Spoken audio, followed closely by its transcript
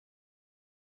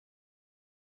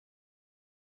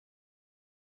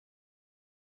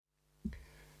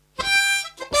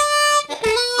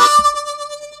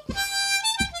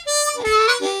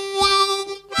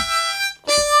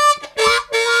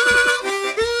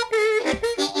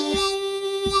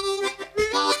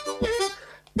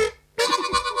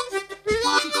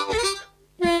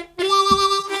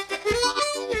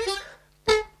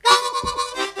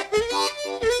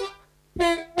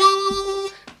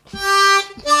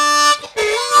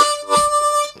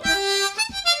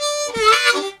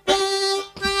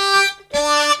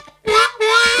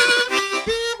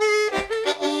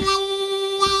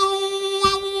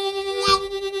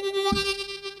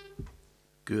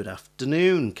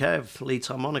Kev, lead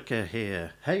harmonica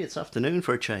here. Hey, it's afternoon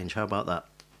for a change, how about that?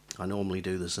 I normally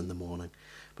do this in the morning,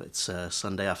 but it's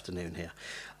Sunday afternoon here.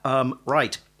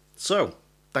 Right, so,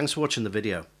 thanks for watching the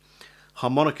video.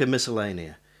 Harmonica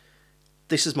Miscellanea.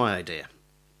 This is my idea.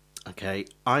 Okay,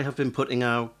 I have been putting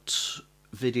out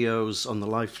videos on the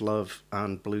Life, Love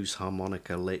and Blues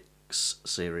Harmonica Licks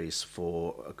series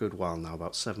for a good while now,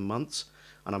 about 7 months,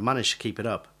 and I've managed to keep it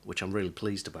up, which I'm really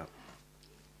pleased about.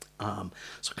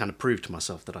 So I kind of proved to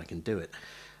myself that I can do it.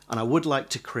 And I would like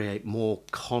to create more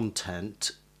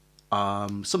content,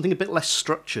 something a bit less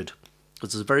structured,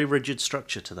 because there's a very rigid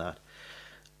structure to that.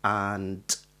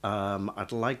 And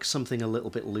I'd like something a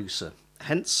little bit looser.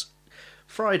 Hence,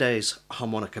 Friday's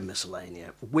Harmonica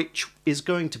Miscellanea, which is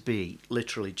going to be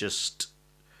literally just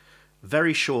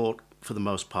very short, for the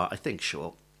most part, I think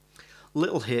short,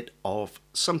 little hit of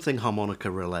something harmonica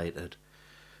related.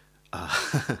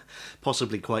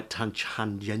 Possibly quite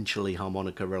tangentially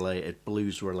harmonica related,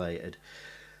 blues related,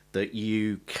 that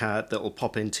that'll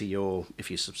pop into your,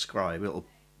 if you subscribe,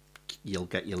 you'll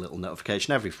get your little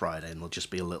notification every Friday, and there'll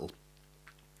just be a little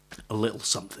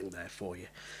something there for you.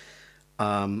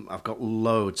 I've got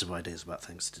loads of ideas about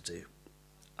things to do,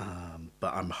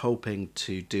 but I'm hoping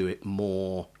to do it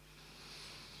more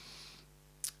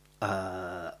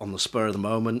on the spur of the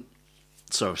moment.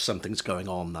 So if something's going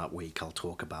on that week, I'll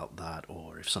talk about that,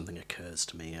 or if something occurs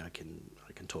to me, I can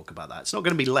talk about that. It's not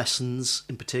going to be lessons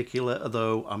in particular,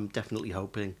 although I'm definitely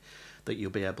hoping that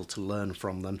you'll be able to learn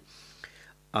from them.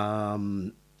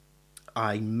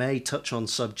 I may touch on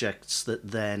subjects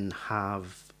that then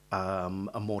have a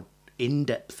more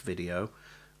in-depth video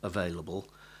available,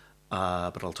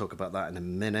 but I'll talk about that in a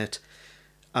minute.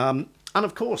 And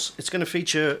of course, it's going to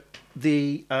feature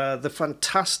the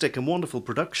fantastic and wonderful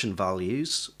production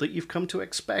values that you've come to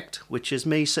expect, which is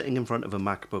me sitting in front of a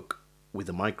MacBook with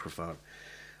a microphone.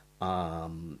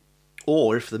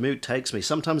 Or if the mood takes me,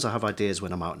 sometimes I have ideas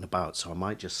when I'm out and about, so I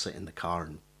might just sit in the car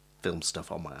and film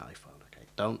stuff on my iPhone.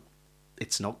 Okay,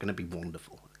 it's not going to be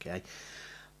wonderful. Okay,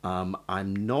 I'm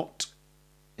not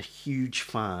a huge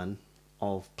fan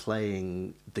of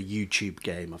playing the YouTube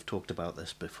game. I've talked about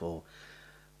this before.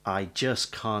 I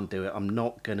just can't do it. I'm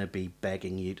not going to be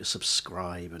begging you to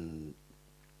subscribe and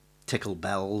tickle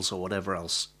bells or whatever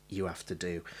else you have to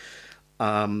do.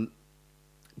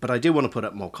 But I do want to put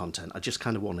up more content. I just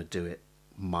kind of want to do it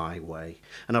my way.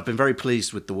 And I've been very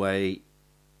pleased with the way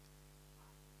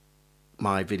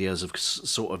my videos have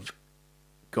sort of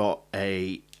got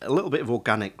a little bit of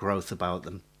organic growth about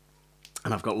them.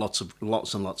 And I've got lots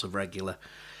and lots of regular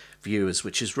viewers,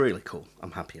 which is really cool.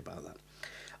 I'm happy about that.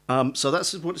 So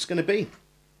that's what it's going to be.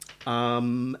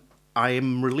 I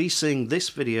am releasing this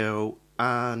video,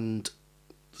 and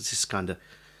this is kind of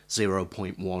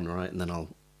 0.1, right? And then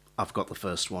I've got the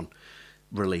first one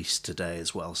released today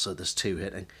as well, so there's 2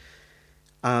 hitting.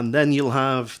 And then you'll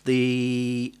have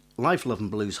the Life, Love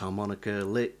and Blues Harmonica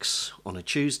Licks on a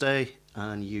Tuesday,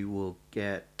 and you will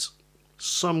get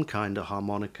some kind of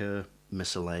Harmonica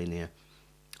Miscellanea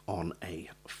on a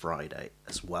Friday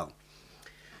as well.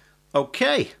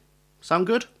 Okay, sound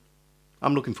good?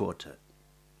 I'm looking forward to it.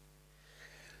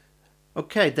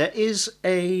 Okay, there is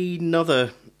a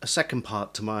second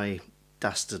part to my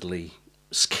dastardly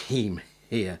scheme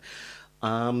here.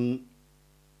 I've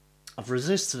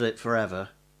resisted it forever,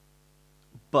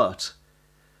 but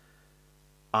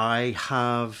I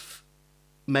have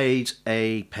made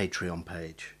a Patreon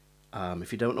page.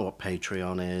 If you don't know what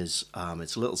Patreon is,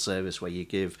 it's a little service where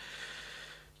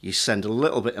you send a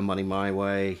little bit of money my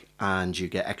way, and you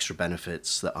get extra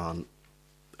benefits that aren't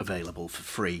available for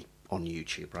free on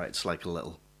YouTube, right? It's like a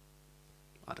little,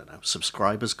 I don't know,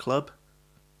 subscribers club.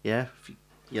 Yeah,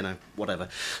 you know, whatever.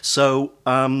 So,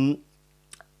 I'm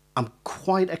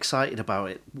quite excited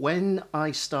about it. When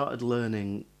I started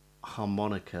learning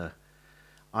harmonica,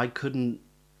 I couldn't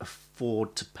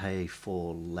afford to pay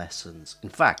for lessons. In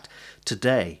fact,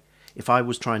 today, if I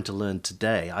was trying to learn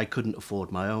today, I couldn't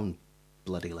afford my own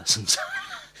bloody lessons,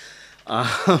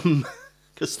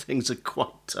 because things are quite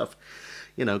tough.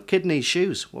 You know, kidneys,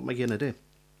 shoes, what am I going to do?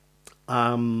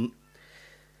 And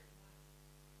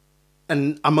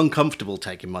I'm uncomfortable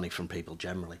taking money from people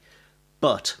generally,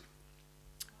 but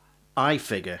I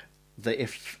figure that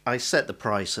if I set the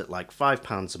price at like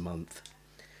 £5 a month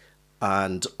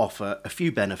and offer a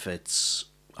few benefits,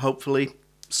 hopefully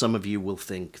some of you will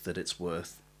think that it's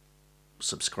worth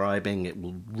subscribing. It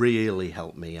will really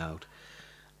help me out.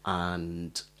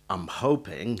 And I'm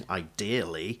hoping,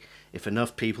 ideally, if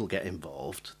enough people get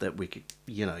involved, that we could,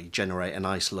 you know, generate a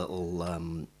nice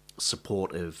little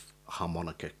supportive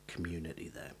harmonica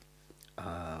community there.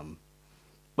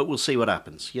 but we'll see what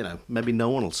happens. You know, maybe no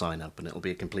one will sign up and it'll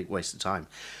be a complete waste of time.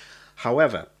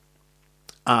 However,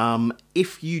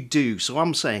 if you do, so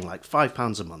I'm saying like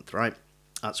 £5 a month, right?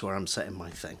 That's where I'm setting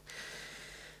my thing.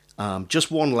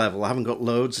 Just one level. I haven't got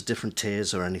loads of different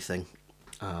tiers or anything.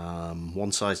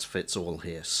 One size fits all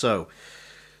here. So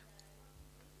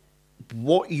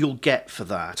what you'll get for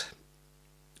that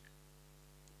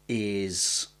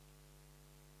is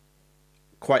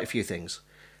quite a few things.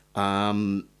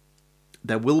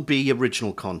 There will be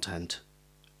original content,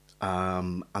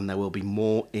 and there will be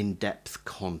more in-depth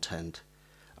content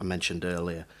I mentioned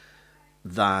earlier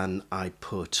than I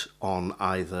put on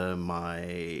either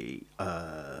my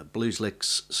Blues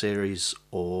Licks series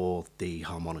or the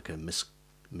Harmonica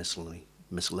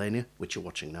Miscellanea, which you're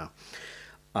watching now.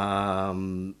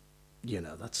 You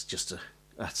know, that's just a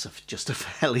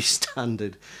fairly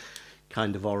standard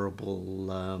kind of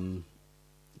horrible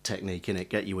technique in it.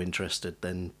 Get you interested,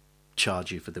 then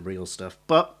charge you for the real stuff.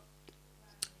 But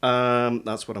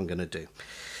that's what I'm going to do.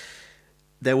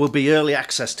 There will be early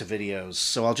access to videos,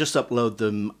 so I'll just upload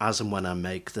them as and when I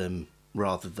make them,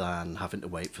 rather than having to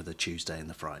wait for the Tuesday and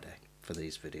the Friday for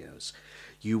these videos.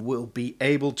 You will be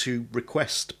able to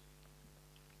request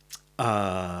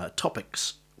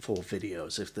topics for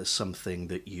videos if there's something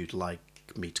that you'd like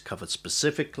me to cover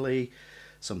specifically,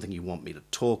 something you want me to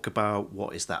talk about.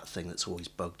 What is that thing that's always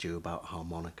bugged you about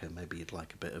harmonica? Maybe you'd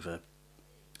like a bit of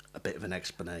an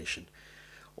explanation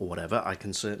or whatever. I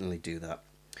can certainly do that.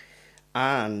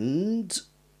 And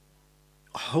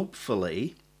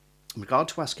hopefully, in regard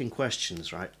to asking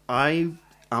questions, right, I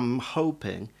am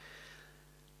hoping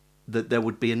that there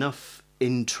would be enough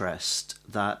interest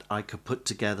that I could put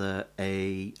together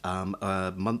a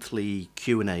monthly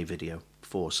Q&A video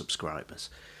for subscribers.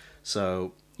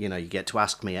 So, you know, you get to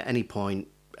ask me at any point,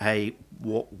 hey,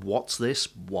 what's this?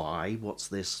 Why? What's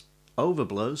this?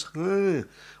 Overblows?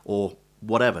 Or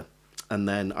whatever. And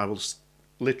then I will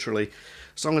literally,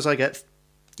 as long as I get,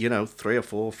 you know, 3 or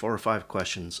 4 or 5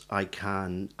 questions, I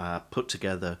can put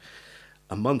together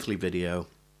a monthly video.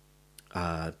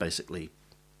 Basically,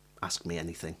 ask me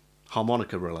anything.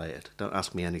 Harmonica related. Don't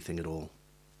ask me anything at all.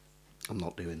 I'm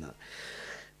not doing that.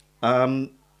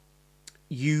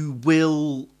 You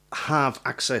will have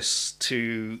access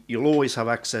to, you'll always have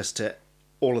access to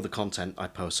all of the content I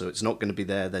post, so it's not going to be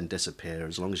there then disappear.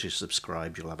 As long as you're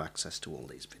subscribed, you'll have access to all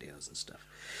these videos and stuff.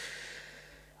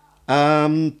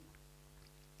 And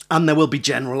there will be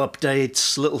general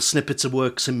updates, little snippets of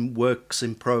works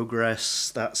in progress,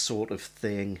 that sort of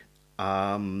thing.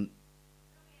 And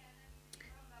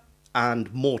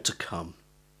more to come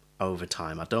over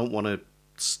time. I don't want to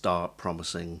start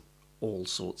promising all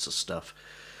sorts of stuff.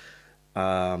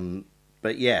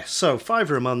 But yeah, so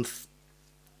 £5 a month.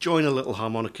 Join a little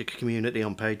harmonica community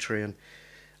on Patreon.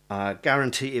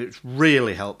 Guarantee it's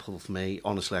really helpful for me.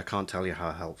 Honestly, I can't tell you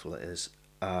how helpful it is.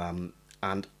 And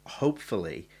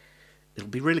hopefully it'll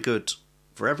be really good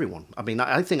for everyone. I mean,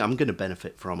 I think I'm going to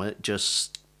benefit from it.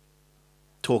 Just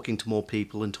talking to more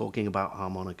people and talking about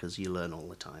harmonicas, you learn all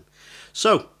the time.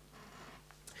 So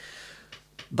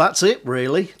that's it,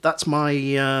 really. That's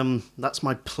my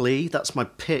plea. That's my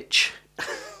pitch.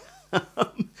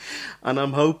 And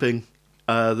I'm hoping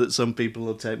that some people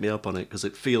will take me up on it, because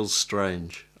it feels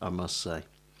strange, I must say.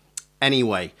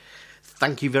 Anyway,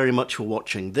 thank you very much for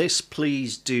watching this.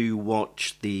 Please do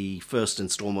watch the first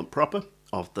installment proper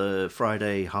of the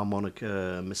Friday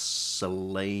Harmonica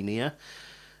Miscellanea.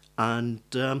 And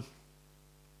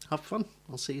have fun.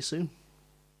 I'll see you soon.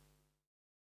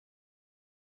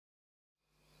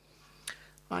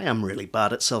 I am really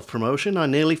bad at self-promotion. I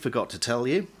nearly forgot to tell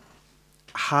you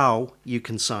how you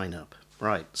can sign up.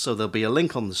 Right, so there'll be a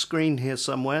link on the screen here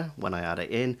somewhere when I add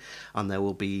it in, and there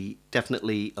will be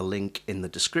definitely a link in the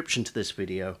description to this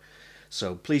video.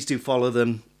 So please do follow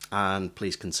them, and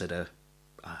please consider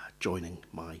joining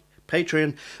my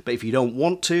Patreon. But if you don't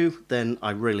want to, then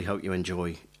I really hope you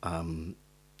enjoy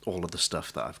all of the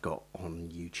stuff that I've got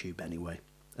on YouTube anyway,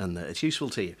 and that it's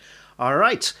useful to you. All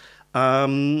right,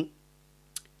 now's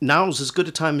as good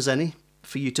a time as any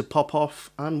for you to pop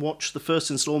off and watch the first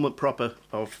installment proper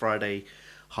of Friday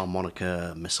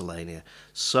Harmonica Miscellanea.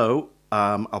 So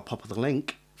I'll pop the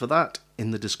link for that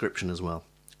in the description as well,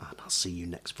 and I'll see you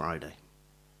next Friday.